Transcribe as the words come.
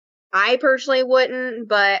I personally wouldn't,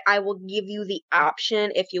 but I will give you the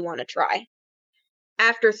option if you want to try.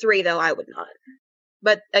 After 3, though, I would not.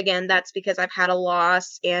 But again, that's because I've had a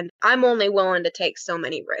loss and I'm only willing to take so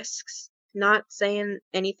many risks. Not saying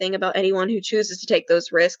anything about anyone who chooses to take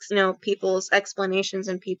those risks. People's explanations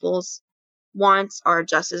and people's wants are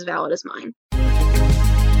just as valid as mine.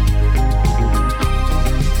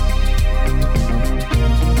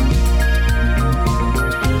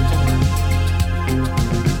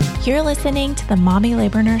 You're listening to the Mommy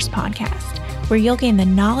Labor Nurse podcast, where you'll gain the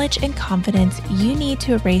knowledge and confidence you need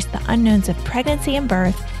to erase the unknowns of pregnancy and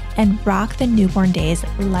birth and rock the newborn days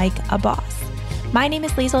like a boss. My name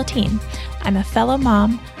is Liesl Teen. I'm a fellow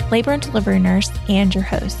mom, labor and delivery nurse, and your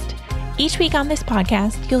host. Each week on this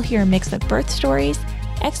podcast, you'll hear a mix of birth stories,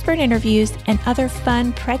 expert interviews, and other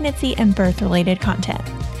fun pregnancy and birth-related content.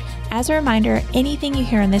 As a reminder, anything you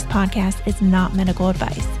hear on this podcast is not medical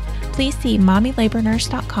advice. Please see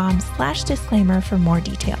mommylabornurse.com/disclaimer for more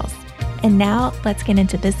details. And now let's get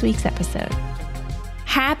into this week's episode.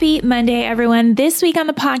 Happy Monday, everyone. This week on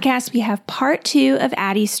the podcast, we have part 2 of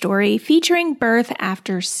Addie's story featuring birth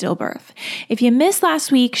after stillbirth. If you missed last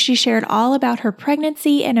week, she shared all about her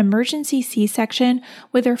pregnancy and emergency C-section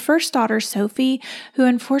with her first daughter, Sophie, who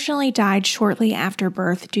unfortunately died shortly after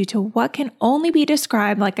birth due to what can only be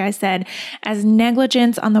described, like I said, as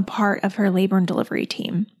negligence on the part of her labor and delivery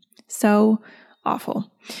team. So awful.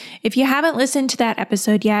 If you haven't listened to that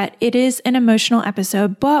episode yet, it is an emotional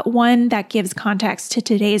episode, but one that gives context to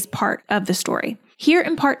today's part of the story. Here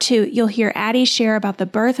in part 2, you'll hear Addie share about the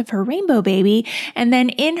birth of her rainbow baby, and then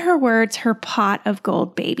in her words, her pot of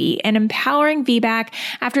gold baby, an empowering VBAC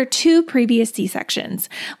after 2 previous C-sections.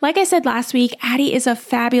 Like I said last week, Addie is a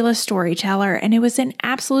fabulous storyteller, and it was an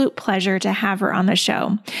absolute pleasure to have her on the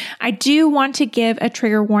show. I do want to give a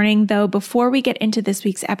trigger warning, though, before we get into this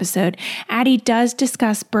week's episode. Addie does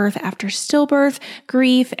discuss birth after stillbirth,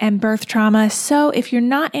 grief, and birth trauma, so if you're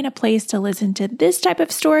not in a place to listen to this type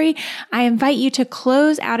of story, I invite you to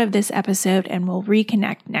close out of this episode and we'll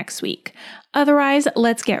reconnect next week. Otherwise,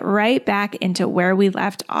 let's get right back into where we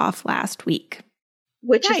left off last week.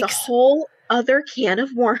 Which Yikes. is a whole other can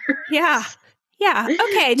of worms. Yeah.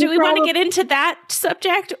 Okay. Do we want to get into that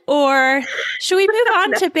subject or should we move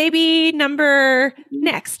on to baby number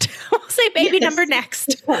next? We'll say baby number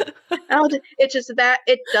next. It's just that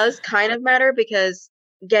it does kind of matter because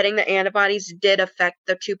getting the antibodies did affect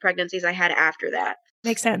the 2 pregnancies I had after that.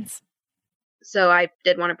 Makes sense. So I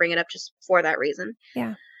did want to bring it up just for that reason.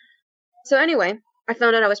 Yeah. So anyway, I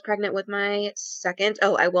found out I was pregnant with my second.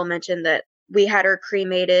 Oh, I will mention that we had her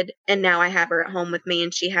cremated and now I have her at home with me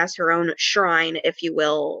and she has her own shrine, if you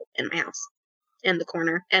will, in my house in the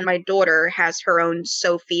corner. And my daughter has her own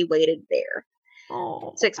Sophie weighted bear.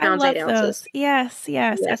 Oh, 6 pounds, 8 ounces. Those. Yes.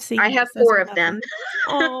 I've seen I have those. 4 of them.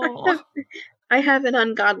 Oh. I have an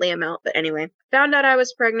ungodly amount, but anyway. Found out I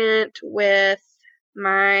was pregnant with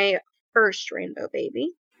my first rainbow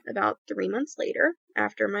baby about 3 months later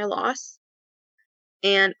after my loss.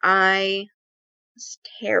 And I was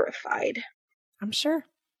terrified. I'm sure.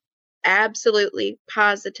 Absolutely,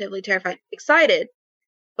 positively terrified. Excited,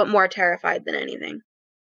 but more terrified than anything.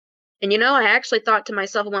 And I actually thought to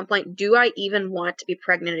myself at one point, do I even want to be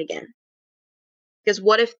pregnant again? Because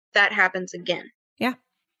what if that happens again? Yeah,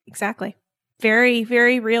 exactly. Very,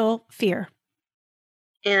 very real fear.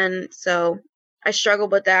 And so I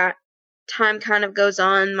struggled with that. Time kind of goes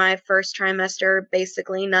on. My first trimester,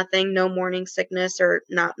 basically nothing, no morning sickness or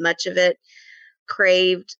not much of it.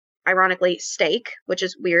 Craved, ironically, steak, which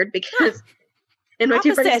is weird because in my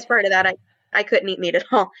 2 pregnancies part of that, I couldn't eat meat at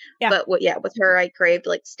all. Yeah. But with her, I craved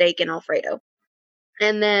like steak and Alfredo.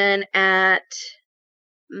 And then at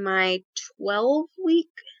my 12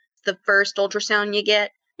 week, the first ultrasound you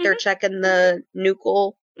get, they're checking the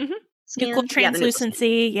nuchal scan. Nuchal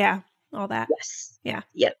translucency, all that. Yes. Yeah.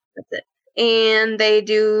 Yep, that's it. And they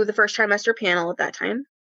do the first trimester panel at that time.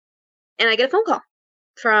 And I get a phone call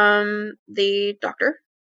from the doctor,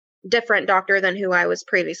 different doctor than who I was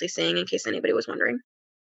previously seeing, in case anybody was wondering.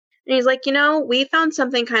 And he's like, we found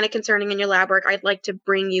something kind of concerning in your lab work. I'd like to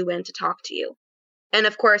bring you in to talk to you. And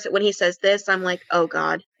of course, when he says this, I'm like, oh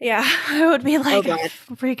God. Yeah, I would be like, a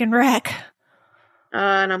freaking wreck.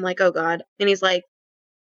 And I'm like, oh God. And he's like,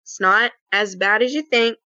 it's not as bad as you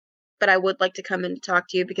think, but I would like to come in to talk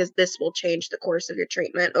to you because this will change the course of your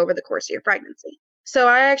treatment over the course of your pregnancy. So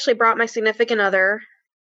I actually brought my significant other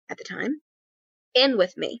at the time in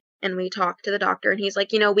with me. And we talked to the doctor and he's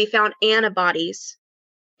like, we found antibodies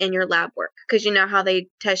in your lab work. Because you know how they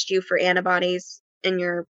test you for antibodies in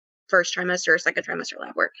your first trimester or second trimester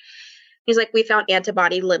lab work. He's like, we found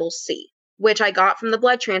antibody little c, which I got from the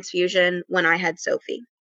blood transfusion when I had Sophie.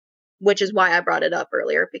 which is why I brought it up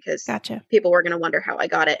earlier, because Gotcha. people were going to wonder how I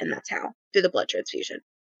got it, and that's how, through the blood transfusion.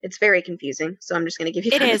 It's very confusing, so I'm just going to give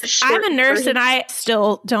you It is. I'm a nurse and I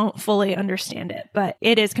still don't fully understand it, but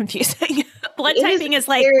it is confusing. Blood typing is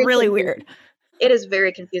like really weird. It is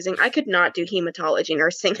very confusing. I could not do hematology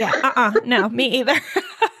nursing. Yeah, no, me either.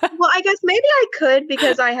 Well, I guess maybe I could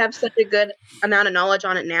because I have such a good amount of knowledge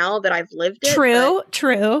on it now that I've lived it.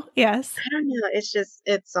 True. Yes. I don't know.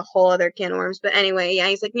 It's a whole other can of worms. But anyway, yeah,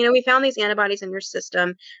 he's like, we found these antibodies in your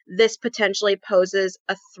system. This potentially poses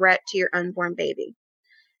a threat to your unborn baby.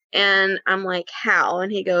 And I'm like, how?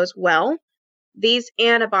 And he goes, well, these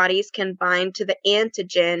antibodies can bind to the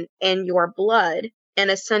antigen in your blood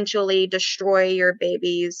and essentially destroy your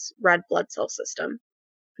baby's red blood cell system,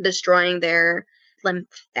 destroying their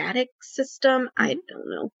lymphatic system. Mm-hmm. I don't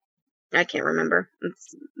know. I can't remember.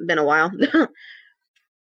 It's been a while.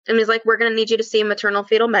 And he's like, we're going to need you to see maternal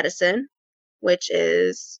fetal medicine, which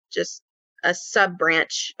is just a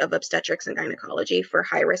sub-branch of obstetrics and gynecology for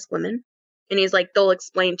high-risk women. And he's like, they'll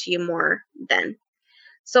explain to you more then.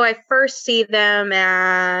 So I first see them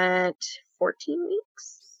at 14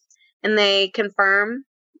 weeks. And they confirm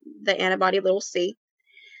the antibody little c.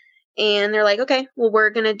 And they're like, okay, well, we're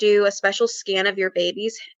going to do a special scan of your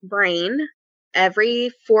baby's brain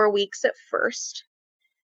every 4 weeks at first.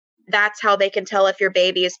 That's how they can tell if your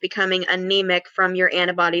baby is becoming anemic from your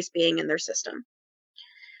antibodies being in their system.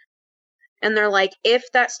 And they're like,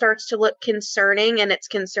 if that starts to look concerning and it's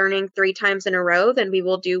concerning 3 times in a row, then we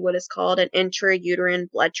will do what is called an intrauterine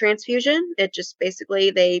blood transfusion. It just basically,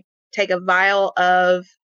 they take a vial of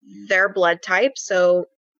their blood type. So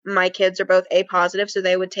my kids are both A positive. So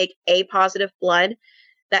they would take A positive blood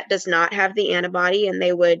that does not have the antibody, and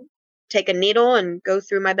they would take a needle and go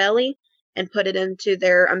through my belly and put it into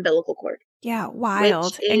their umbilical cord. Yeah.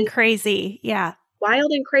 Wild and crazy. Yeah.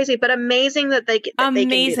 Wild and crazy, but amazing that they can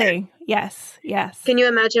do that. Yes. Can you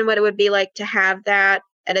imagine what it would be like to have that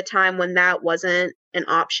at a time when that wasn't an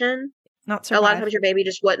option? Not survive. A lot of times your baby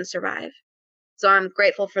just wouldn't survive. So I'm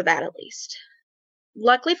grateful for that at least.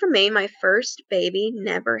 Luckily for me, my first baby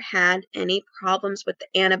never had any problems with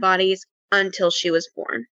the antibodies until she was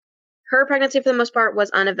born. Her pregnancy, for the most part, was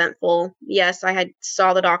uneventful. Yes, I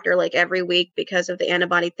saw the doctor like every week because of the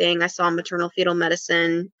antibody thing. I saw maternal fetal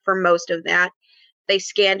medicine for most of that. They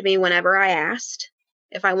scanned me whenever I asked.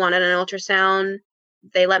 If I wanted an ultrasound,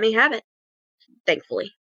 they let me have it,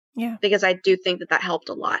 thankfully. Yeah. Because I do think that helped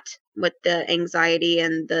a lot with the anxiety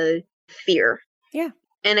and the fear. Yeah.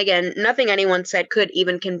 And again, nothing anyone said could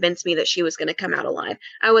even convince me that she was going to come out alive.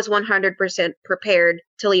 I was 100% prepared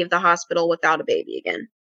to leave the hospital without a baby again.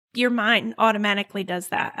 Your mind automatically does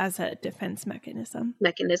that as a defense mechanism.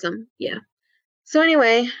 Yeah. So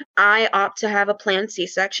anyway, I opt to have a planned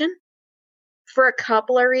C-section for a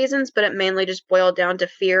couple of reasons, but it mainly just boiled down to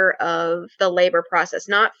fear of the labor process.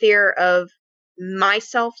 Not fear of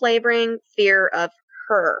myself laboring, fear of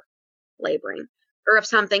her laboring, or of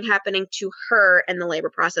something happening to her in the labor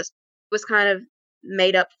process. It was kind of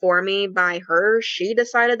made up for me by her. She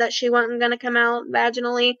decided that she wasn't going to come out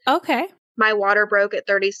vaginally. Okay. My water broke at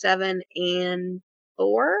 37 and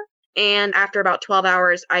 4. And after about 12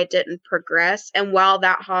 hours, I didn't progress. And while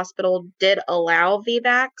that hospital did allow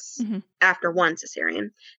VBACs after one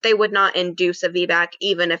cesarean, they would not induce a VBAC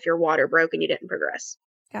even if your water broke and you didn't progress.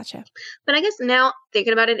 Gotcha. But I guess now,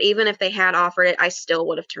 thinking about it, even if they had offered it, I still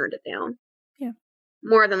would have turned it down. Yeah.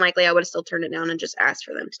 More than likely, I would have still turned it down and just asked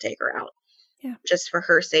for them to take her out. Yeah. Just for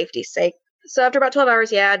her safety's sake. So after about 12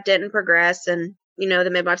 hours, it didn't progress. And, the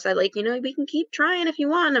midwife said, we can keep trying if you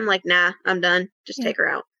want. I'm like, nah, I'm done. Just take her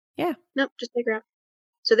out. Yeah. Nope, just take her out.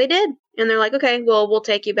 So they did. And they're like, okay, well, we'll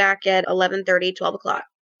take you back at 11:30, 12 o'clock.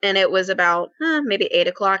 And it was about maybe 8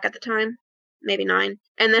 o'clock at the time, maybe 9.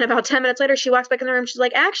 And then about 10 minutes later, she walks back in the room. She's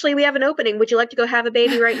like, actually, we have an opening. Would you like to go have a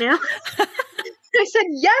baby right now? I said,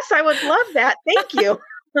 yes, I would love that. Thank you.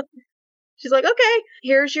 She's like, okay,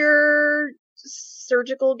 here's your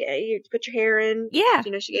surgical, you put your hair in. Yeah.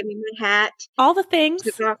 She gave me my hat. All the things.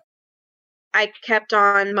 I kept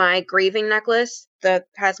on my grieving necklace that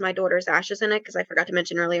has my daughter's ashes in it, because I forgot to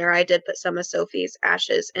mention earlier, I did put some of Sophie's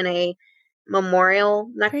ashes in a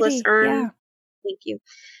memorial necklace urn. Yeah. Thank you.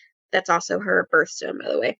 That's also her birthstone,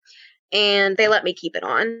 by the way. And they let me keep it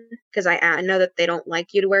on, because I know that they don't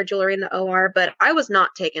like you to wear jewelry in the OR, but I was not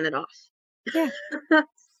taking it off. Yeah.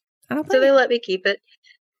 So they let me keep it.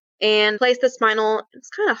 And place the spinal.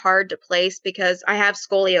 It's kind of hard to place because I have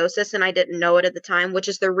scoliosis and I didn't know it at the time, which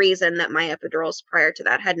is the reason that my epidurals prior to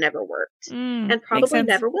that had never worked and probably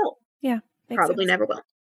never will. Yeah. Probably never will.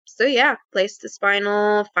 So placed the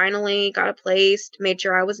spinal, finally got it placed, made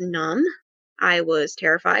sure I was numb. I was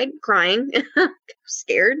terrified, crying,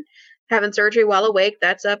 scared. Having surgery while awake,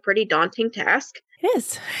 that's a pretty daunting task. It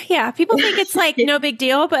is. Yeah. People think it's like no big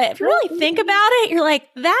deal, but if you really think about it, you're like,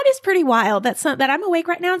 that is pretty wild. That I'm awake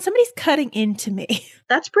right now and somebody's cutting into me.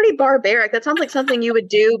 That's pretty barbaric. That sounds like something you would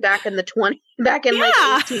do back in the 20s, back in like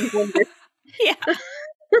 1800s. Yeah.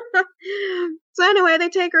 So anyway, they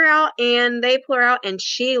take her out and they pull her out and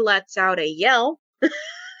she lets out a yell.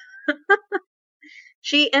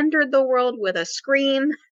 She entered the world with a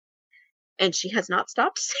scream. And she has not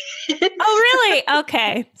stopped since. Oh, really?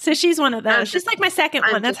 Okay. So she's one of those. She's like my second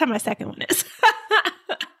one. That's how my second one is.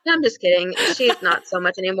 I'm just kidding. She's not so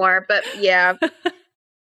much anymore. But yeah,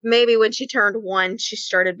 maybe when she turned 1, she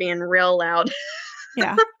started being real loud.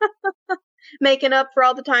 Yeah. Making up for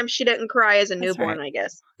all the time she didn't cry as a newborn, right. I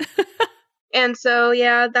guess. And so,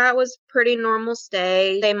 yeah, that was pretty normal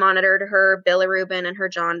stay. They monitored her bilirubin and her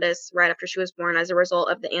jaundice right after she was born as a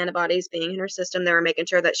result of the antibodies being in her system. They were making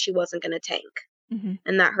sure that she wasn't going to tank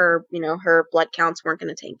and that her blood counts weren't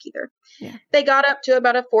going to tank either. Yeah. They got up to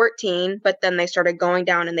about a 14, but then they started going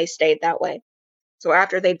down and they stayed that way. So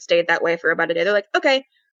after they'd stayed that way for about a day, they're like, okay,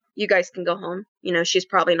 you guys can go home. She's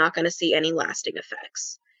probably not going to see any lasting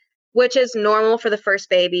effects. Which is normal for the first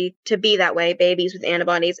baby to be that way. Babies with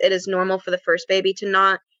antibodies, it is normal for the first baby to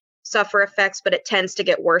not suffer effects, but it tends to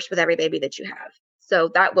get worse with every baby that you have. So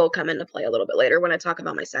that will come into play a little bit later when I talk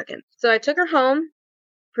about my second. So I took her home,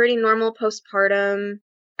 pretty normal postpartum.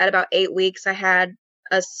 At about 8 weeks, I had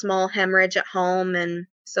a small hemorrhage at home, and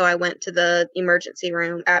so I went to the emergency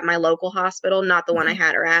room at my local hospital, not the one I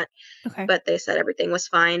had her at. Okay. But they said everything was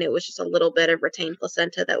fine. It was just a little bit of retained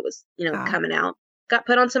placenta that was, coming out. Got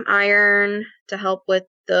put on some iron to help with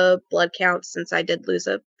the blood count since I did lose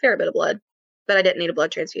a fair bit of blood, but I didn't need a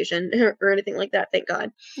blood transfusion or anything like that, thank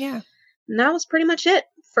God. Yeah. And that was pretty much it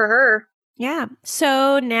for her. Yeah.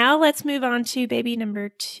 So now let's move on to baby number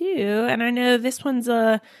 2. And I know this one's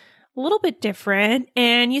a little bit different.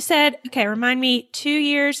 And you said, okay, remind me, 2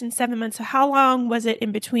 years and 7 months. So how long was it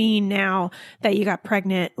in between now that you got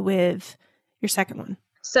pregnant with your second one?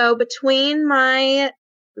 So between my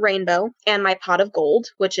rainbow and my pot of gold,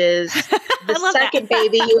 which is the second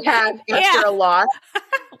baby you have after a loss.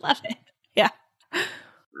 Love it. Yeah.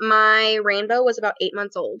 My rainbow was about 8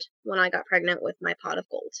 months old when I got pregnant with my pot of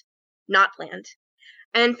gold. Not planned.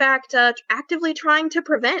 In fact, actively trying to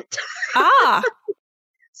prevent.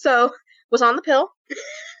 So, was on the pill.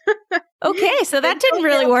 Okay, so that didn't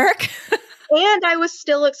really work. And I was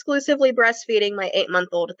still exclusively breastfeeding my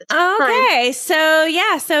 8-month-old at the time. Okay,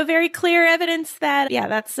 so very clear evidence that,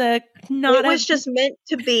 that's not it was just meant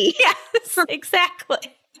to be. Yes, exactly.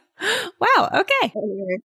 Wow, okay.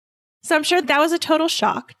 So I'm sure that was a total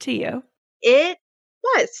shock to you. It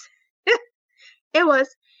was. It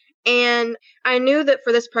was. And I knew that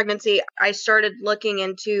for this pregnancy, I started looking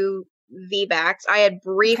into VBACs. I had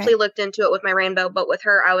briefly looked into it with my rainbow, but with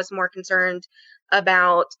her, I was more concerned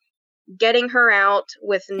about getting her out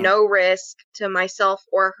with no risk to myself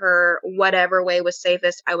or her, whatever way was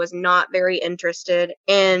safest. I was not very interested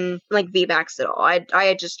in like VBACs at all. I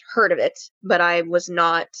had just heard of it, but I was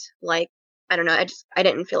not like, I don't know. I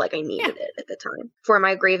didn't feel like I needed it at the time for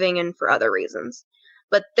my grieving and for other reasons.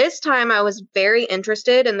 But this time I was very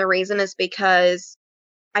interested, and the reason is because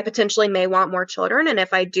I potentially may want more children. And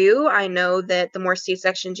if I do, I know that the more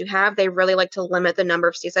C-sections you have, they really like to limit the number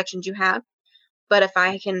of C-sections you have. But if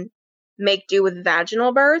I can make do with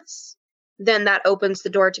vaginal births, then that opens the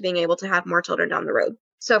door to being able to have more children down the road.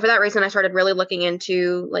 So for that reason, I started really looking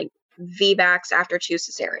into like VBACs after 2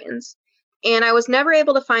 cesareans. And I was never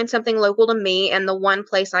able to find something local to me. And the one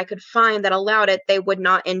place I could find that allowed it, they would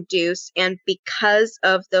not induce. And because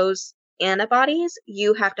of those antibodies,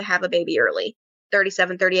 you have to have a baby early,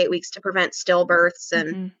 37, 38 weeks to prevent stillbirths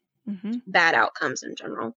and bad outcomes in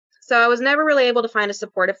general. So I was never really able to find a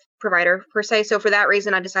supportive provider per se. So for that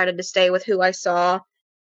reason, I decided to stay with who I saw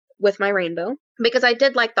with my rainbow, because I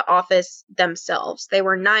did like the office themselves. They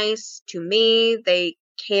were nice to me. They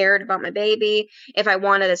cared about my baby. If I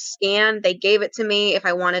wanted a scan, they gave it to me. If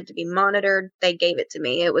I wanted to be monitored, they gave it to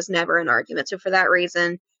me. It was never an argument. So for that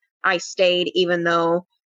reason, I stayed, even though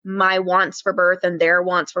my wants for birth and their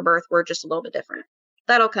wants for birth were just a little bit different.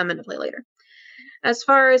 That'll come into play later. As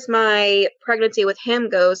far as my pregnancy with him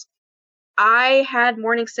goes, I had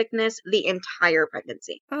morning sickness the entire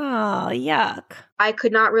pregnancy. Oh, yuck. I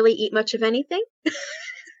could not really eat much of anything.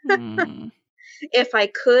 If I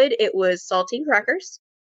could, it was saltine crackers,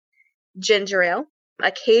 ginger ale.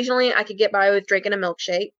 Occasionally, I could get by with drinking a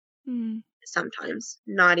milkshake. Sometimes,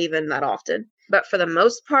 not even that often. But for the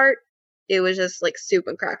most part, it was just like soup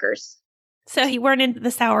and crackers. So you weren't into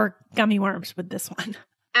the sour gummy worms with this one?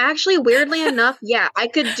 Actually, weirdly enough, yeah, I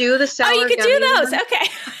could do the sour you could gummy do those. one. Okay.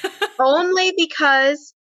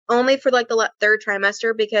 Only for like the third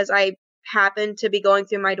trimester, because I happened to be going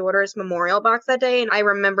through my daughter's memorial box that day, and I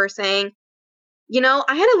remember saying,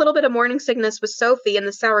 I had a little bit of morning sickness with Sophie, and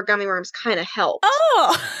the sour gummy worms kind of helped.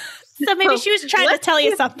 Oh, so maybe she was trying to tell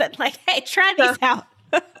you something like, hey, try these out.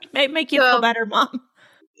 Make you feel better, Mom.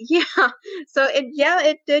 Yeah. So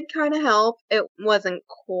it did kind of help. It wasn't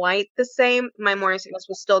quite the same. My morning sickness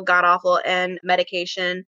was still god awful, and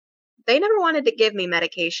medication. They never wanted to give me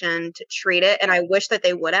medication to treat it, and I wish that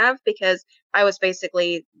they would have, because I was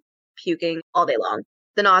basically puking all day long.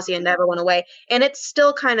 The nausea never went away, and it's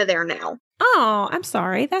still kind of there now. Oh, I'm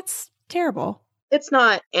sorry. That's terrible. It's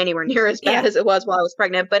not anywhere near as bad as it was while I was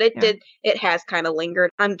pregnant, but it has kind of lingered.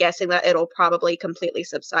 I'm guessing that it'll probably completely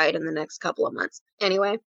subside in the next couple of months.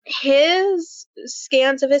 Anyway, his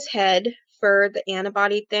scans of his head for the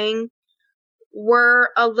antibody thing were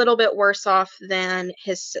a little bit worse off than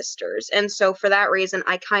his sister's. And so for that reason,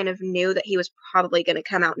 I kind of knew that he was probably going to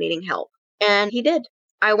come out needing help. And he did.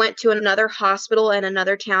 I went to another hospital in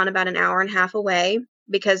another town about an hour and a half away,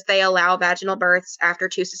 because they allow vaginal births after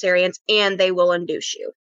 2 cesareans, and they will induce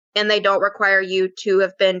you. And they don't require you to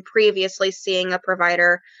have been previously seeing a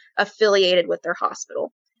provider affiliated with their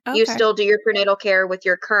hospital. Okay. You still do your prenatal care with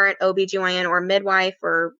your current OBGYN or midwife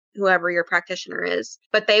or whoever your practitioner is,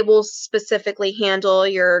 but they will specifically handle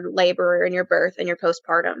your labor and your birth and your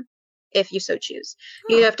postpartum if you so choose.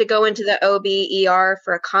 Oh. You have to go into the OB/ER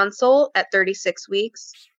for a consult at 36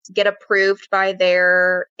 weeks, get approved by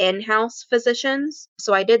their in-house physicians.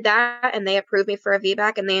 So I did that, and they approved me for a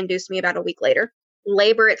VBAC, and they induced me about a week later.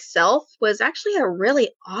 Labor itself was actually a really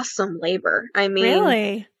awesome labor. I mean,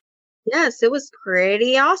 really? Yes, it was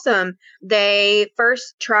pretty awesome. They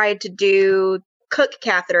first tried to do Cook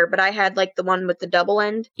catheter, but I had like the one with the double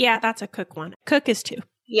end. Yeah, that's a Cook one. Cook is 2.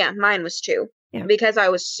 Yeah, mine was 2. Yeah. Because I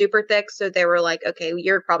was super thick, so they were like, okay,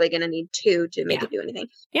 you're probably going to need 2 to make it do anything.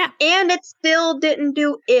 Yeah. And it still didn't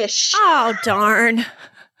do ish. Oh, darn.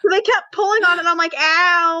 So they kept pulling on it, and I'm like,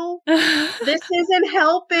 ow, this isn't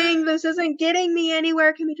helping. This isn't getting me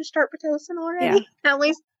anywhere. Can we just start Pitocin already? Yeah. At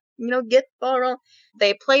least, get the ball rolling.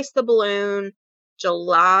 They placed the balloon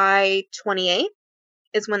July 28th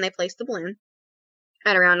is when they placed the balloon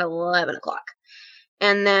at around 11 o'clock.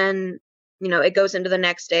 And then, it goes into the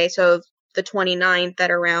next day. So the 29th at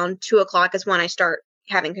around 2 o'clock is when I start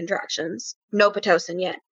having contractions. No Pitocin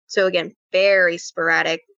yet. So again, very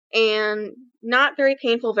sporadic and not very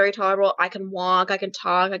painful, very tolerable. I can walk, I can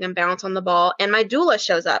talk, I can bounce on the ball. And my doula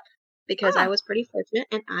shows up because I was pretty fortunate,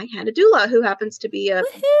 and I had a doula who happens to be a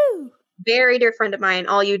very dear friend of mine.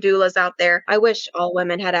 All you doulas out there, I wish all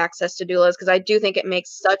women had access to doulas, because I do think it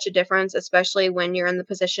makes such a difference, especially when you're in the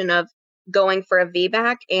position of going for a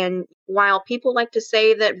VBAC. And while people like to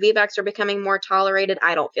say that VBACs are becoming more tolerated,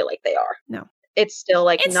 I don't feel like they are. No. It's still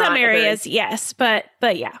like in some areas, yes, but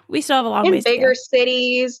yeah, we still have a long ways to go. In bigger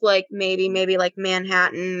cities, like maybe like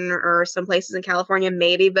Manhattan or some places in California,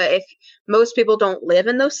 maybe. But if most people don't live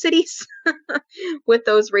in those cities with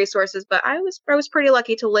those resources, but I was pretty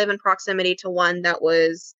lucky to live in proximity to one that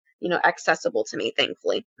was accessible to me,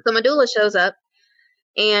 thankfully. So my doula shows up,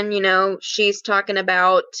 and she's talking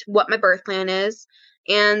about what my birth plan is.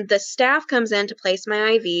 And the staff comes in to place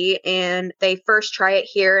my IV, and they first try it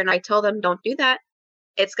here, and I tell them, don't do that.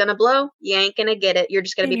 It's going to blow. You ain't going to get it. You're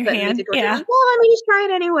just going to be putting me through. Yeah. Like, well, let me just try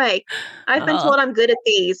it anyway. I've been told I'm good at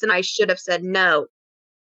these, and I should have said, no,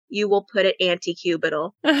 you will put it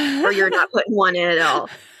anti-cubital, or you're not putting one in at all.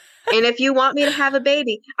 And if you want me to have a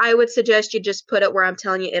baby, I would suggest you just put it where I'm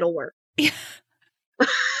telling you it'll work.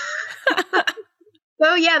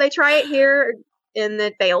 So, yeah, they try it here, and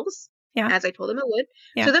it fails. Yeah. As I told them it would.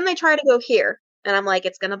 Yeah. So then they try to go here. And I'm like,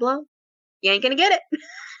 it's going to blow. You ain't going to get it.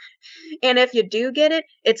 And if you do get it,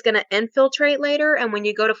 it's going to infiltrate later. And when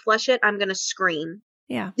you go to flush it, I'm going to scream.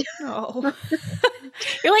 Yeah. Oh.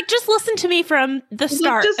 You're like, just listen to me from the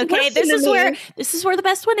start. Okay. This is where the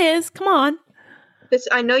best one is. Come on.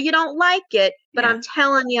 I know you don't like it, but I'm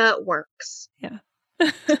telling you it works. Yeah.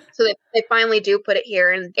 So they finally do put it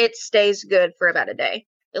here, and it stays good for about a day.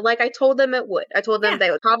 Like I told them it would. I told them they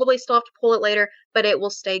would probably still have to pull it later, but it will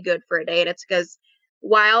stay good for a day. And it's because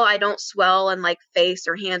while I don't swell in like face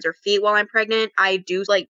or hands or feet while I'm pregnant, I do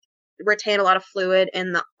like retain a lot of fluid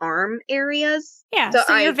in the arm areas. Yeah.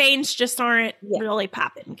 So your veins just aren't really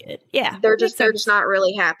popping good. Yeah. They're just not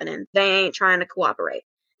really happening. They ain't trying to cooperate.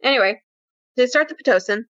 Anyway, they start the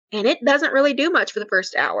Pitocin, and it doesn't really do much for the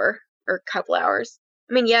first hour or couple hours.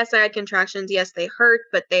 I mean, yes, I had contractions. Yes, they hurt,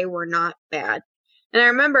 but they were not bad. And I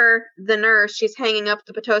remember the nurse, she's hanging up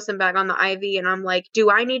the Pitocin bag on the IV, and I'm like, do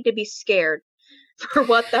I need to be scared? for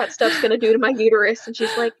what that stuff's going to do to my uterus. And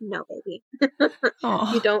she's like, no, baby,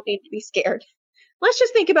 Aw. you don't need to be scared. Let's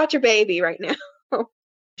just think about your baby right now.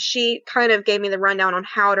 She kind of gave me the rundown on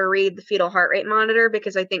how to read the fetal heart rate monitor,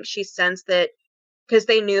 because I think she sensed that, because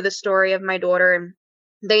they knew the story of my daughter and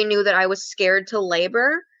they knew that I was scared to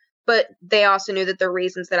labor, but they also knew that the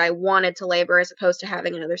reasons that I wanted to labor as opposed to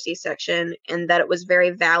having another C-section, and that it was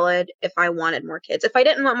very valid if I wanted more kids. If I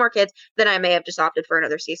didn't want more kids, then I may have just opted for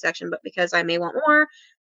another C-section, but because I may want more,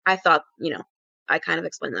 I thought, I kind of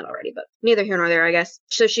explained that already, but neither here nor there, I guess.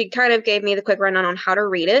 So she kind of gave me the quick rundown on how to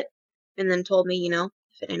read it, and then told me, if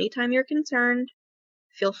at any time you're concerned,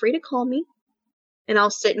 feel free to call me, and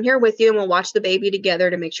I'll sit in here with you, and we'll watch the baby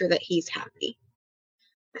together to make sure that he's happy.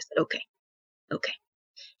 I said, okay.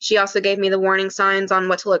 She also gave me the warning signs on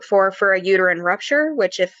what to look for a uterine rupture,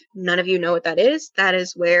 which, if none of you know what that is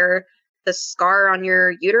where the scar on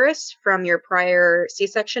your uterus from your prior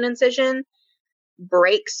C-section incision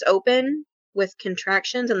breaks open with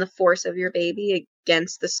contractions and the force of your baby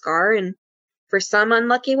against the scar. And for some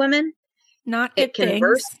unlucky women, Not good it can things.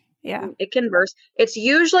 burst. Yeah. It can burst. It's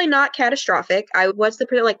usually not catastrophic. What's the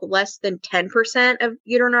like less than 10% of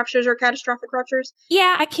uterine ruptures are catastrophic ruptures?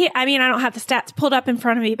 Yeah, I don't have the stats pulled up in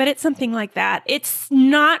front of me, but it's something like that. It's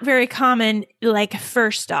not very common, like,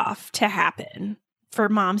 first off, to happen for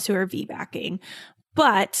moms who are VBACing.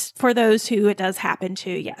 But for those who it does happen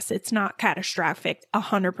to, yes, it's not catastrophic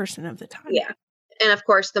 100% of the time. Yeah. And of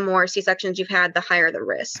course, the more C-sections you've had, the higher the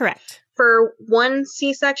risk. Correct. For one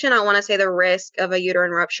C-section, I want to say the risk of a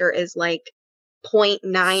uterine rupture is like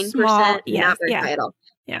 0.9%. Small, yes, not very yeah. high at all.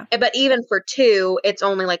 Yeah. But even for 2, it's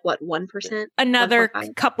only like, what, 1%? Another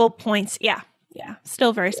 1.5? couple points. Yeah. Yeah.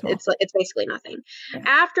 Still very small. It's basically nothing. Yeah.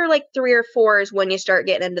 After like 3 or 4 is when you start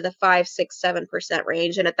getting into the 5, 6, 7%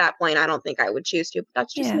 range. And at that point, I don't think I would choose to. But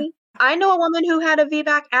that's just me. I know a woman who had a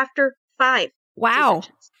VBAC after 5. Wow.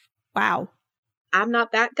 C-sections. Wow. I'm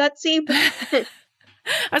not that gutsy, but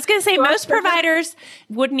I was going to say most providers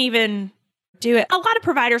wouldn't even do it. A lot of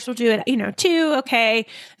providers will do it, 2, okay,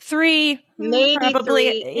 3, maybe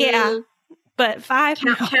probably, 3, yeah. But 5,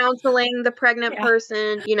 no. Counseling the pregnant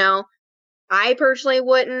person, I personally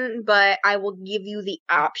wouldn't, but I will give you the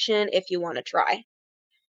option if you want to try.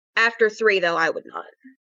 After 3, though, I would not.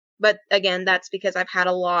 But again, that's because I've had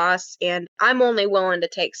a loss and I'm only willing to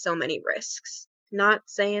take so many risks. Not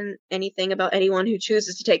saying anything about anyone who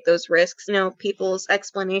chooses to take those risks. People's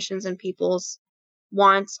explanations and people's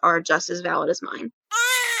wants are just as valid as mine.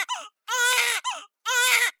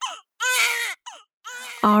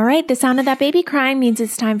 All right, the sound of that baby crying means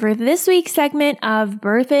it's time for this week's segment of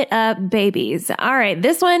Birth It Up Babies. All right,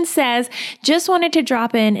 this one says, just wanted to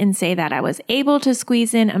drop in and say that I was able to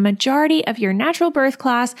squeeze in a majority of your natural birth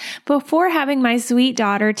class before having my sweet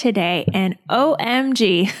daughter today. And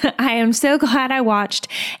OMG, I am so glad I watched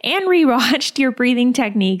and rewatched your breathing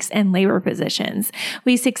techniques and labor positions.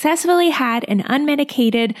 We successfully had an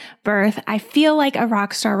unmedicated birth. I feel like a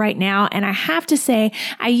rock star right now. And I have to say,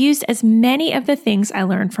 I used as many of the things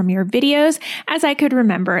I learned from your videos as I could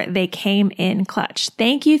remember. They came in clutch.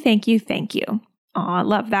 Thank you, thank you, thank you. Oh, I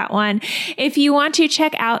love that one. If you want to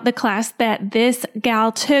check out the class that this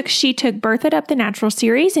gal took, she took Birth It Up the Natural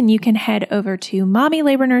series, and you can head over to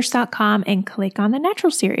mommylabornurse.com and click on the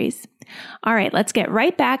natural series. All right, let's get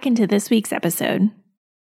right back into this week's episode.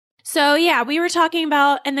 So yeah, we were talking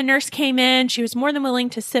about, and the nurse came in. She was more than willing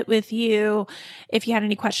to sit with you if you had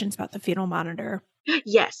any questions about the fetal monitor.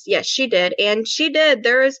 Yes, she did. And she did.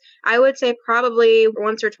 There is, I would say, probably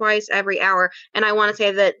once or twice every hour. And I want to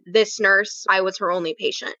say that this nurse, I was her only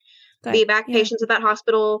patient. VBAC patients at that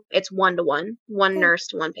hospital, it's 1-to-1, one nurse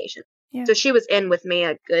to one patient. Yeah. So she was in with me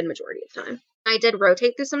a good majority of time. I did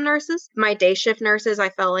rotate through some nurses. My day shift nurses, I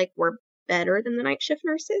felt like were better than the night shift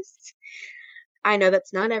nurses. I know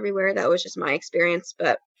that's not everywhere. That was just my experience.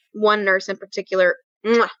 But one nurse in particular,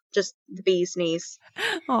 just the bee's knees.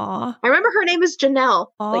 Aww. I remember her name is Janelle.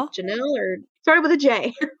 Aww. Like Janelle, or started with a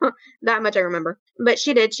J. That much I remember. But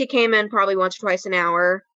she did. She came in probably once or twice an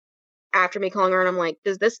hour after me calling her, and I'm like,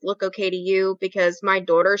 does this look okay to you? Because my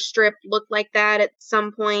daughter's strip looked like that at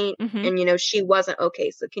some point, and she wasn't okay.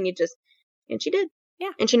 So can you just, and she did.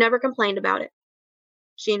 Yeah. And she never complained about it.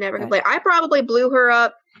 She never complained. I probably blew her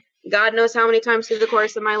up God knows how many times through the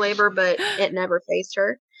course of my labor, but it never fazed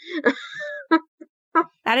her.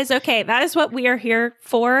 That is okay. That is what we are here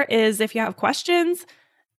for, is if you have questions,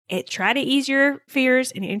 try to ease your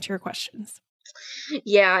fears and answer your questions.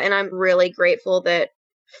 Yeah, and I'm really grateful that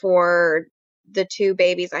for the 2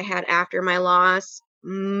 babies I had after my loss,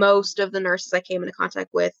 most of the nurses I came into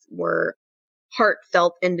contact with were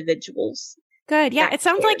heartfelt individuals. Good. Yeah, it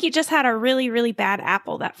sounds like you just had a really, really bad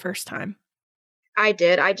apple that first time. I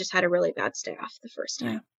did. I just had a really bad staff the first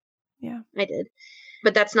time. Yeah. I did.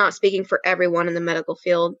 But that's not speaking for everyone in the medical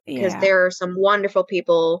field, because Yeah. there are some wonderful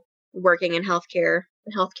people working in healthcare,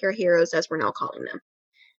 the healthcare heroes, as we're now calling them.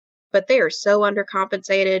 But they are so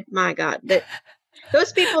undercompensated. My God,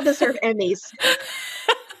 those people deserve Emmys,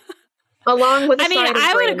 along with a I mean, side of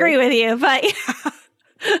I would Grammys. agree with you, but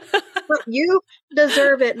But you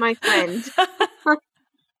deserve it, my friend.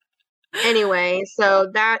 Anyway, so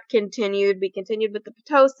that continued. We continued with the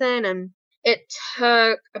Pitocin, and it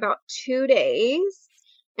took about 2 days,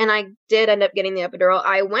 and I did end up getting the epidural.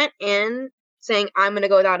 I went in saying, I'm going to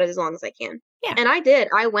go without it as long as I can. Yeah. And I did.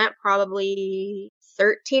 I went probably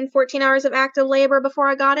 13, 14 hours of active labor before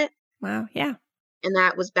I got it. wow, yeah. And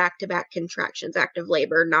that was back-to-back contractions, active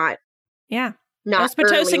labor, not Those early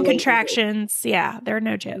Pitocin labor. contractions, they're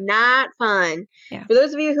no joke. Not fun. Yeah. For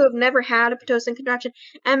those of you who have never had a Pitocin contraction,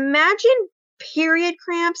 imagine period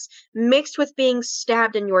cramps mixed with being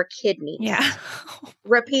stabbed in your kidneys. Yeah.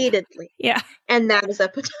 Repeatedly. Yeah. And that is a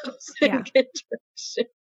Pitocin contraction.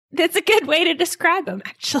 That's a good way to describe them,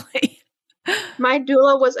 actually. My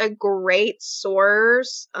doula was a great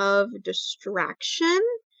source of distraction,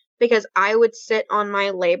 because I would sit on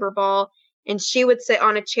my labor ball and she would sit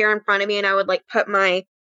on a chair in front of me, and I would like put my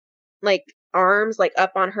like arms like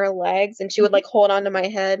up on her legs, and she would like hold onto my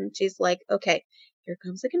head, and she's like, okay, here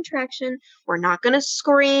comes a contraction. We're not going to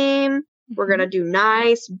scream. We're going to do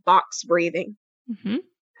nice box breathing. Mm-hmm.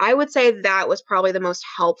 I would say that was probably the most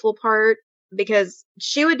helpful part, because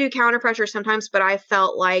she would do counter pressure sometimes, but I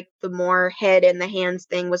felt like the more head in the hands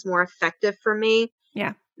thing was more effective for me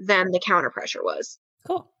than the counter pressure was.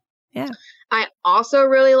 Cool. Yeah. I also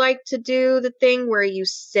really like to do the thing where you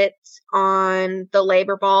sit on the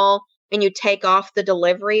labor ball and you take off the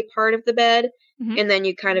delivery part of the bed, and then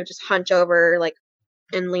you kind of just hunch over like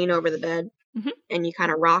and lean over the bed and you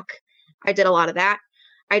kind of rock. I did a lot of that.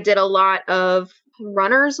 I did a lot of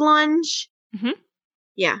runner's lunge.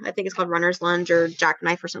 Yeah, I think it's called runner's lunge or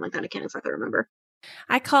jackknife or something like that. I can't exactly remember.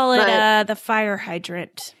 I call it the fire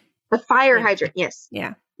hydrant. The fire hydrant, yes.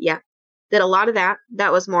 Yeah. Yeah. Did a lot of that.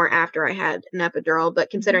 That was more after I had an epidural, but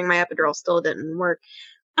considering my epidural still didn't work.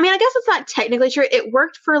 I mean, I guess it's not technically true. It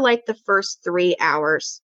worked for like the first 3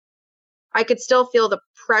 hours. I could still feel the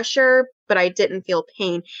pressure, but I didn't feel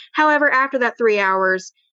pain. However, after that 3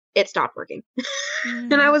 hours, it stopped working.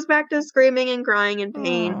 And I was back to screaming and crying in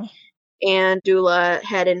pain. And doula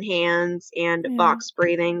head and hands and box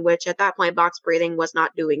breathing, which at that point, box breathing was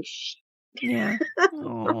not doing shit. Yeah.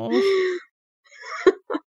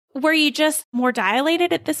 Were you just more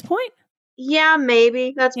dilated at this point? Yeah,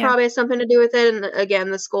 maybe. That's probably has something to do with it. And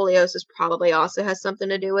again, the scoliosis probably also has something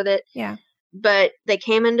to do with it. Yeah. But they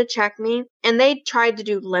came in to check me, and they tried to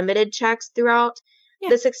do limited checks throughout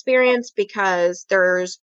this experience, because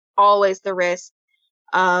there's always the risk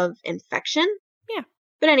of infection. Yeah.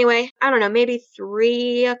 But anyway, I don't know, maybe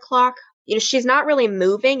 3 o'clock. You know, she's not really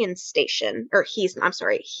moving in station, or he is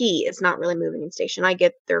not really moving in station. I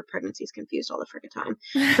get their pregnancies confused all the freaking time.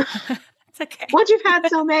 It's okay. Once you've had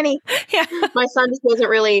so many. My son just wasn't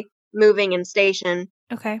really moving in station.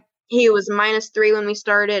 Okay. He was -3 when we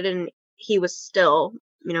started, and he was still,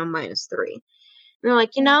 -3. And they're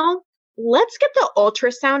like, let's get the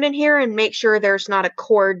ultrasound in here and make sure there's not a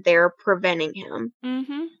cord there preventing him.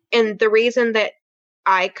 And the reason that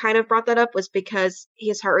I kind of brought that up was because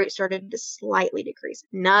his heart rate started to slightly decrease.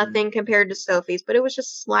 Nothing compared to Sophie's, but it was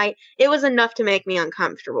just slight. It was enough to make me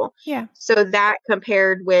uncomfortable. Yeah. So that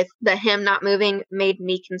compared with him not moving made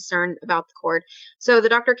me concerned about the cord. So the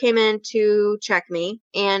doctor came in to check me,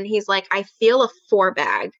 and he's like, I feel a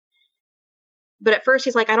 4-bag. But at first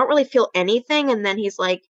he's like, I don't really feel anything. And then he's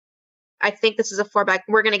like, I think this is a 4-bag.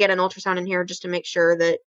 We're going to get an ultrasound in here just to make sure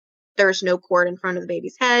that there's no cord in front of the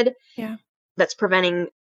baby's head. Yeah. That's preventing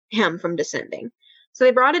him from descending. So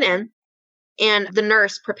they brought it in, and the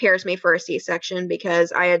nurse prepares me for a C-section,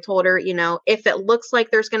 because I had told her, if it looks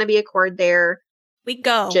like there's going to be a cord there, we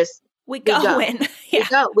go. We go.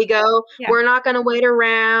 We go. Yeah. We're not going to wait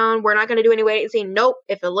around. We're not going to do any wait and see. Nope.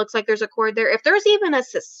 If it looks like there's a cord there, if there's even a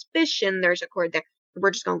suspicion there's a cord there,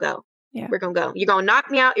 we're just going to go. Yeah. We're going to go. You're going to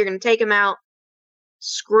knock me out. You're going to take him out.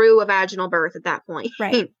 Screw a vaginal birth at that point.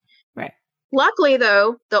 Right. Luckily,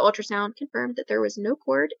 though, the ultrasound confirmed that there was no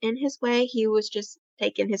cord in his way. He was just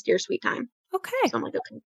taking his dear sweet time. Okay. So I'm like,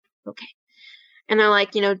 okay. And they're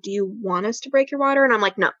like, do you want us to break your water? And I'm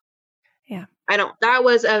like, no. Yeah. I don't. That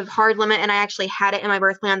was a hard limit, and I actually had it in my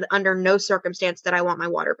birth plan that under no circumstance that I want my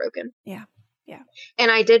water broken. Yeah.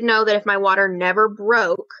 And I did know that if my water never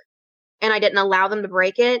broke, and I didn't allow them to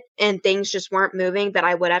break it, and things just weren't moving, that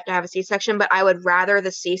I would have to have a C-section. But I would rather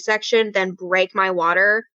the C-section than break my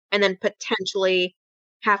water and then potentially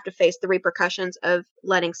have to face the repercussions of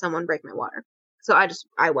letting someone break my water. So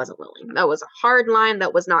I wasn't willing. That was a hard line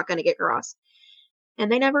that was not going to get crossed.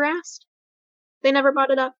 And they never asked. They never brought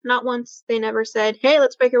it up. Not once. They never said, hey,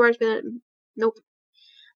 let's break your water. Nope.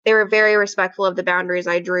 They were very respectful of the boundaries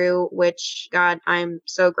I drew, which, God, I'm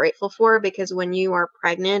so grateful for, because when you are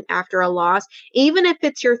pregnant after a loss, even if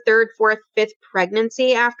it's your third, fourth, fifth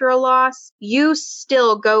pregnancy after a loss, you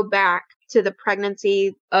still go back to the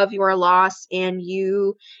pregnancy of your loss and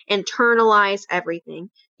you internalize everything.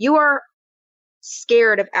 You are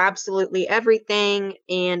scared of absolutely everything,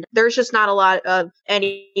 and there's just not a lot of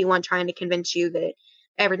anyone trying to convince you that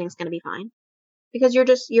everything's going to be fine, because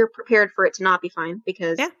you're prepared for it to not be fine,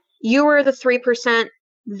 because you were the 3%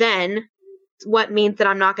 then. What means that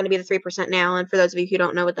I'm not going to be the 3% now? And for those of you who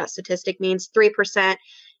don't know what that statistic means, 3%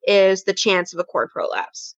 is the chance of a cord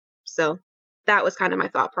prolapse. So that was kind of my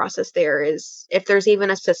thought process there, is if there's even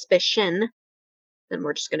a suspicion, then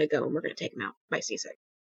we're just going to go and we're going to take him out by C-section.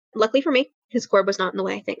 Luckily for me, his cord was not in the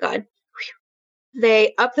way, thank God. Whew.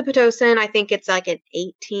 They up the Pitocin. I think it's like an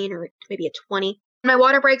 18 or maybe a 20. My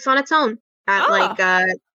water breaks on its own at like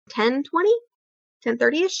 10:20,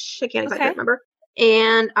 10:30ish. I can't exactly remember.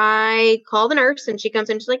 And I call the nurse, and she comes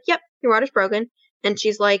in. She's like, yep, your water's broken. And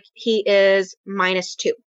she's like, he is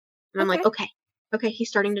 -2. And I'm like, okay, he's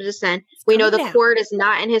starting to descend. We know the cord is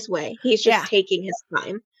not in his way. He's just taking his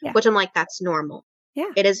time, which I'm like, that's normal.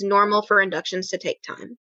 Yeah. It is normal for inductions to take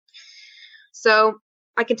time. So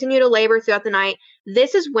I continue to labor throughout the night.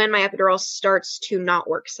 This is when my epidural starts to not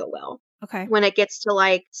work so well. Okay. When it gets to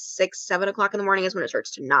like 6, 7 o'clock in the morning is when it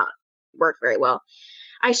starts to not work very well.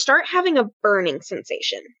 I start having a burning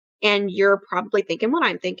sensation. And you're probably thinking what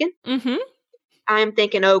I'm thinking. Mm-hmm. I'm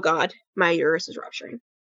thinking, oh God, my uterus is rupturing.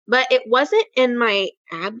 But it wasn't in my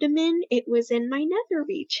abdomen. It was in my nether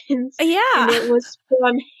regions. Yeah. And it was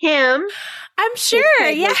from him. I'm sure,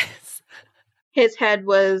 yes. His head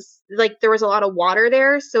was, like, there was a lot of water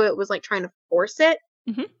there, so it was, like, trying to force it.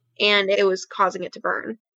 Mm-hmm. And it was causing it to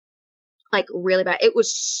burn. Like, really bad. It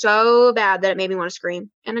was so bad that it made me want to scream.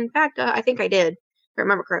 And in fact, I think I did. If I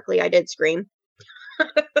remember correctly, I did scream.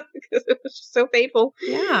 Because it was just so painful.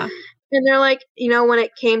 Yeah. And they're like, when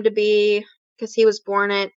it came to be, because he was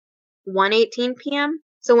born at 1:18 p.m.,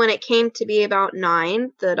 so when it came to be about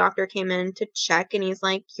 9, the doctor came in to check, and he's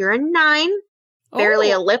like, you're a 9.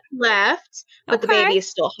 Barely a lip left, but the baby is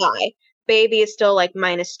still high. Baby is still like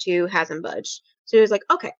 -2, hasn't budged. So he was like,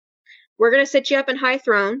 okay, we're going to sit you up in high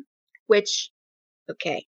throne, which,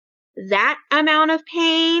 okay, that amount of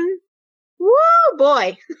pain, woo,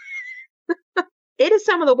 boy. It is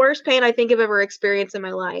some of the worst pain I think I've ever experienced in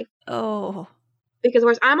my life. Oh. Because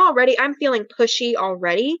I'm feeling pushy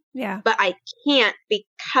already. Yeah. But I can't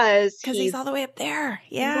because he's all the way up there.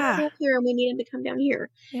 Yeah. He's all the way up here, and we need him to come down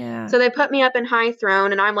here. Yeah. So they put me up in high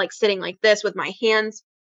throne, and I'm like sitting like this with my hands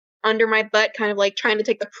under my butt, kind of like trying to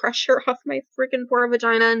take the pressure off my freaking poor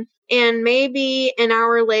vagina. And maybe an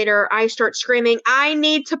hour later, I start screaming, I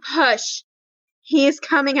need to push. He is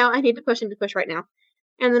coming out. I need to push him to push right now.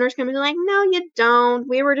 And the nurse comes in like, no, you don't.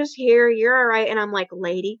 We were just here. You're all right. And I'm like,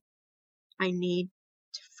 lady, I need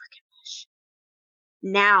to freaking push.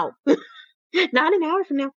 Now. Not an hour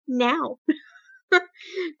from now. Now.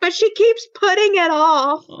 But she keeps putting it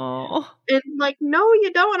off. Oh. And like, no,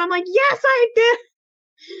 you don't. And I'm like, yes, I did.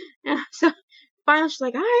 And so finally she's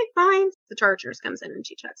like, all right, fine. The charge nurse comes in and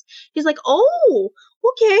she checks. He's like, oh,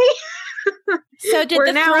 okay. So did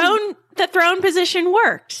the throne position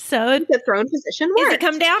worked? So the throne position worked. Did it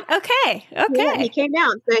come down? Okay. Yeah, he came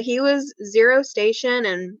down. So he was 0 station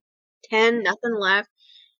and 10, nothing left.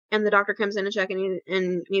 And the doctor comes in and checks,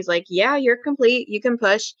 and he's like, yeah, you're complete. You can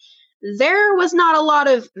push. There was not a lot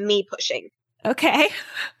of me pushing. Okay.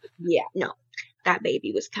 Yeah, no. That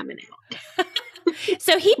baby was coming out.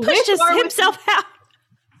 So he pushed himself out.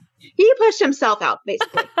 He pushed himself out,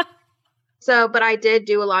 basically. But I did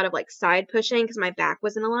do a lot of like side pushing because my back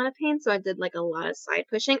was in a lot of pain. So I did like a lot of side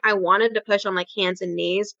pushing. I wanted to push on like hands and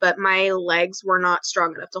knees, but my legs were not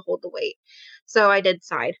strong enough to hold the weight. So I did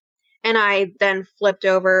side. And I then flipped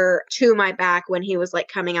over to my back when he was like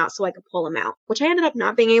coming out so I could pull him out, which I ended up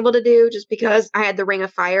not being able to do just because I had the ring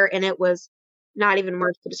of fire and it was not even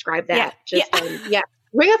words to describe that. Yeah.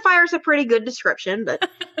 Ring of fire is a pretty good description, but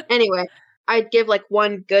anyway, I'd give like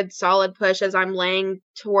one good solid push as I'm laying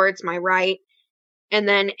towards my right. And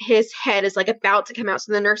then his head is like about to come out.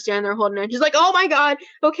 So the nurse standing there holding it. She's like, oh my God.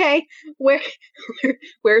 Okay. Where's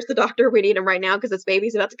the doctor? We need him right now because this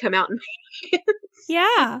baby's about to come out.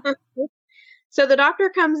 Yeah. So the doctor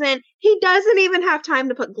comes in. He doesn't even have time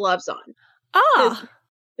to put gloves on. Oh.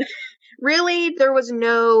 Really, there was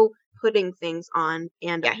no putting things on.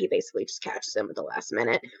 And yeah, he basically just catches him at the last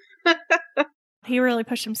minute. He really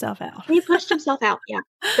pushed himself out. He pushed himself out, yeah.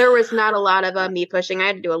 There was not a lot of me pushing. I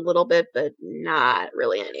had to do a little bit, but not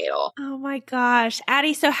really any at all. Oh my gosh.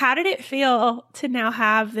 Addie, so how did it feel to now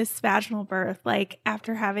have this vaginal birth? Like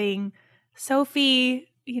after having Sophie,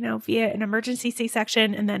 via an emergency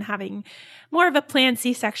C-section and then having more of a planned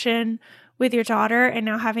C-section with your daughter and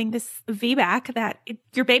now having this VBAC that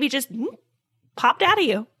your baby just popped out of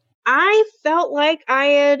you. I felt like I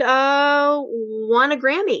had won a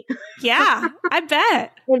Grammy. Yeah, I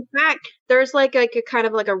bet. In fact, there's like a kind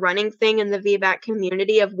of like a running thing in the VBAC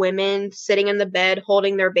community of women sitting in the bed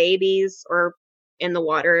holding their babies or in the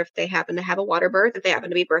water if they happen to have a water birth, if they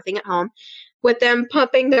happen to be birthing at home, with them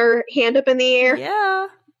pumping their hand up in the air. Yeah.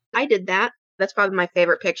 I did that. That's probably my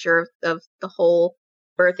favorite picture of the whole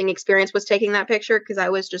birthing experience, was taking that picture because I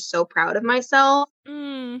was just so proud of myself.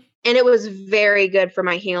 And it was very good for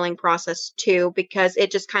my healing process too, because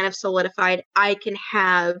it just kind of solidified I can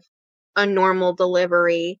have a normal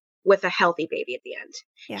delivery with a healthy baby at the end.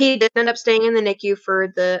 Yeah. He did end up staying in the NICU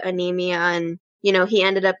for the anemia, and he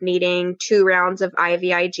ended up needing 2 rounds of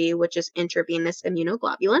IVIG, which is intravenous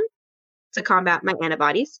immunoglobulin, to combat my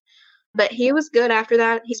antibodies. But he was good after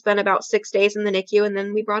that. He spent about 6 days in the NICU, and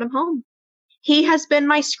then we brought him home. He has been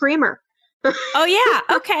my screamer. Oh,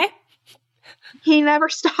 yeah. Okay. He never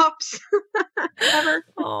stops. Ever.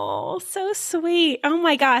 Oh, so sweet. Oh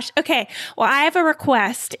my gosh. Okay. Well, I have a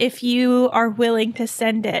request if you are willing to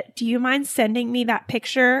send it. Do you mind sending me that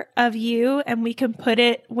picture of you and we can put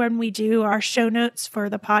it when we do our show notes for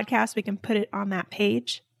the podcast? We can put it on that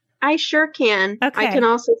page. I sure can. Okay. I can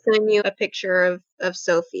also send you a picture of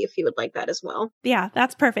Sophie if you would like that as well. Yeah,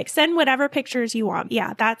 that's perfect. Send whatever pictures you want.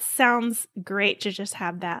 Yeah, that sounds great to just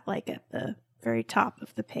have that like at the very top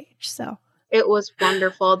of the page. So it was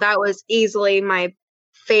wonderful. That was easily my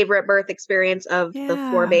favorite birth experience of the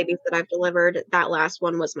 4 babies that I've delivered. That last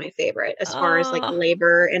one was my favorite as far as like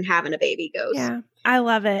labor and having a baby goes. Yeah, I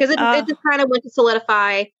love it. Because it just kind of went to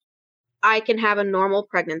solidify, I can have a normal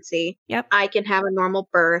pregnancy. Yep. I can have a normal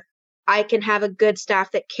birth. I can have a good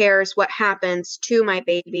staff that cares what happens to my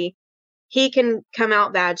baby. He can come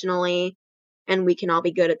out vaginally and we can all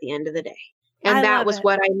be good at the end of the day. And that was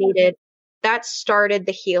what I needed. That started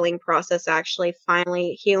the healing process, actually,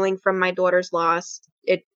 finally healing from my daughter's loss.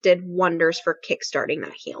 It did wonders for kickstarting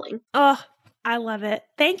that healing. Oh, I love it.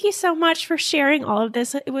 Thank you so much for sharing all of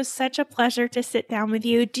this. It was such a pleasure to sit down with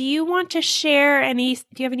you. Do you want to share do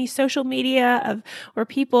you have any social media where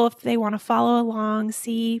people, if they want to follow along,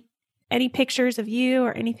 see any pictures of you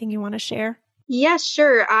or anything you want to share? Yes,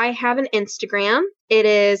 sure. I have an Instagram. It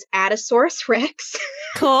is Adasaurus Rex.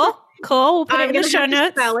 Cool. We'll put it in the show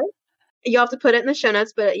notes. You'll have to put it in the show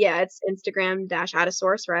notes, but yeah, it's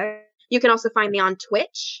Instagram-Adasaurus Rex. You can also find me on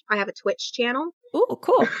Twitch. I have a Twitch channel. Ooh,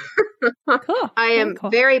 cool. Cool. I am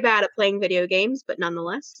very bad at playing video games, but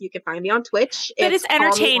nonetheless, you can find me on Twitch. But it's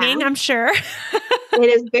entertaining, I'm sure. It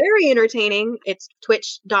is very entertaining. It's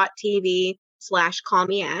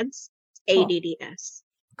twitch.tv/callmeads. ADDS.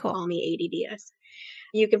 Cool. Call me ADDS.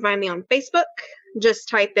 You can find me on Facebook. Just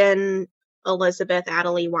type in Elizabeth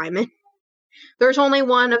Adelie Wyman. There's only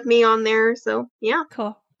one of me on there, so yeah.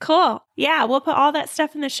 Cool. Yeah, we'll put all that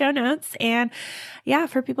stuff in the show notes, and yeah,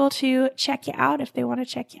 for people to check you out if they want to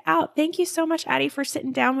check you out. Thank you so much, Addie, for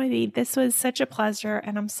sitting down with me. This was such a pleasure,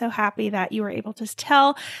 and I'm so happy that you were able to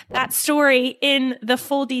tell that story in the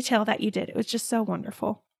full detail that you did. It was just so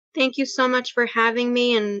wonderful. Thank you so much for having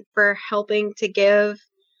me and for helping to give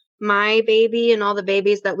my baby and all the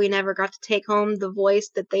babies that we never got to take home the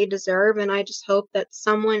voice that they deserve. And I just hope that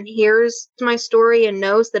someone hears my story and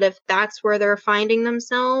knows that if that's where they're finding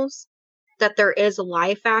themselves, that there is a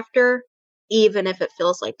life after, even if it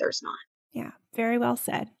feels like there's not. Yeah, very well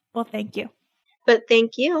said. Well, thank you. But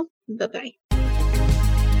thank you. Bye-bye.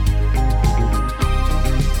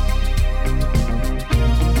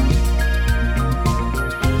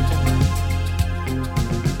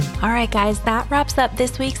 All right, guys, that wraps up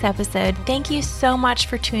this week's episode. Thank you so much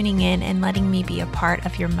for tuning in and letting me be a part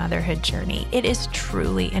of your motherhood journey. It is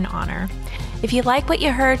truly an honor. If you like what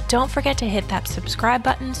you heard, don't forget to hit that subscribe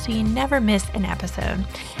button so you never miss an episode.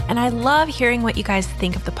 And I love hearing what you guys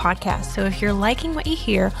think of the podcast. So if you're liking what you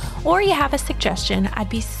hear or you have a suggestion, I'd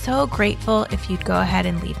be so grateful if you'd go ahead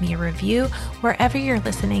and leave me a review wherever you're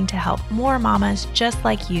listening to help more mamas just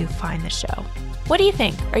like you find the show. What do you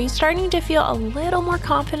think? Are you starting to feel a little more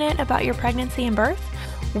confident about your pregnancy and birth?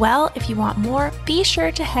 Well, if you want more, be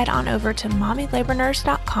sure to head on over to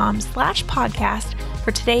mommylabornurse.com/podcast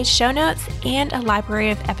for today's show notes and a library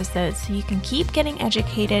of episodes so you can keep getting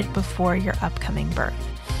educated before your upcoming birth.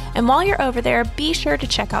 And while you're over there, be sure to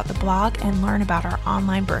check out the blog and learn about our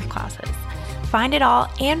online birth classes. Find it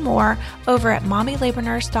all and more over at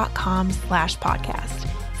mommylabornurse.com/podcast.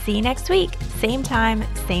 See you next week, same time,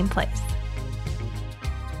 same place.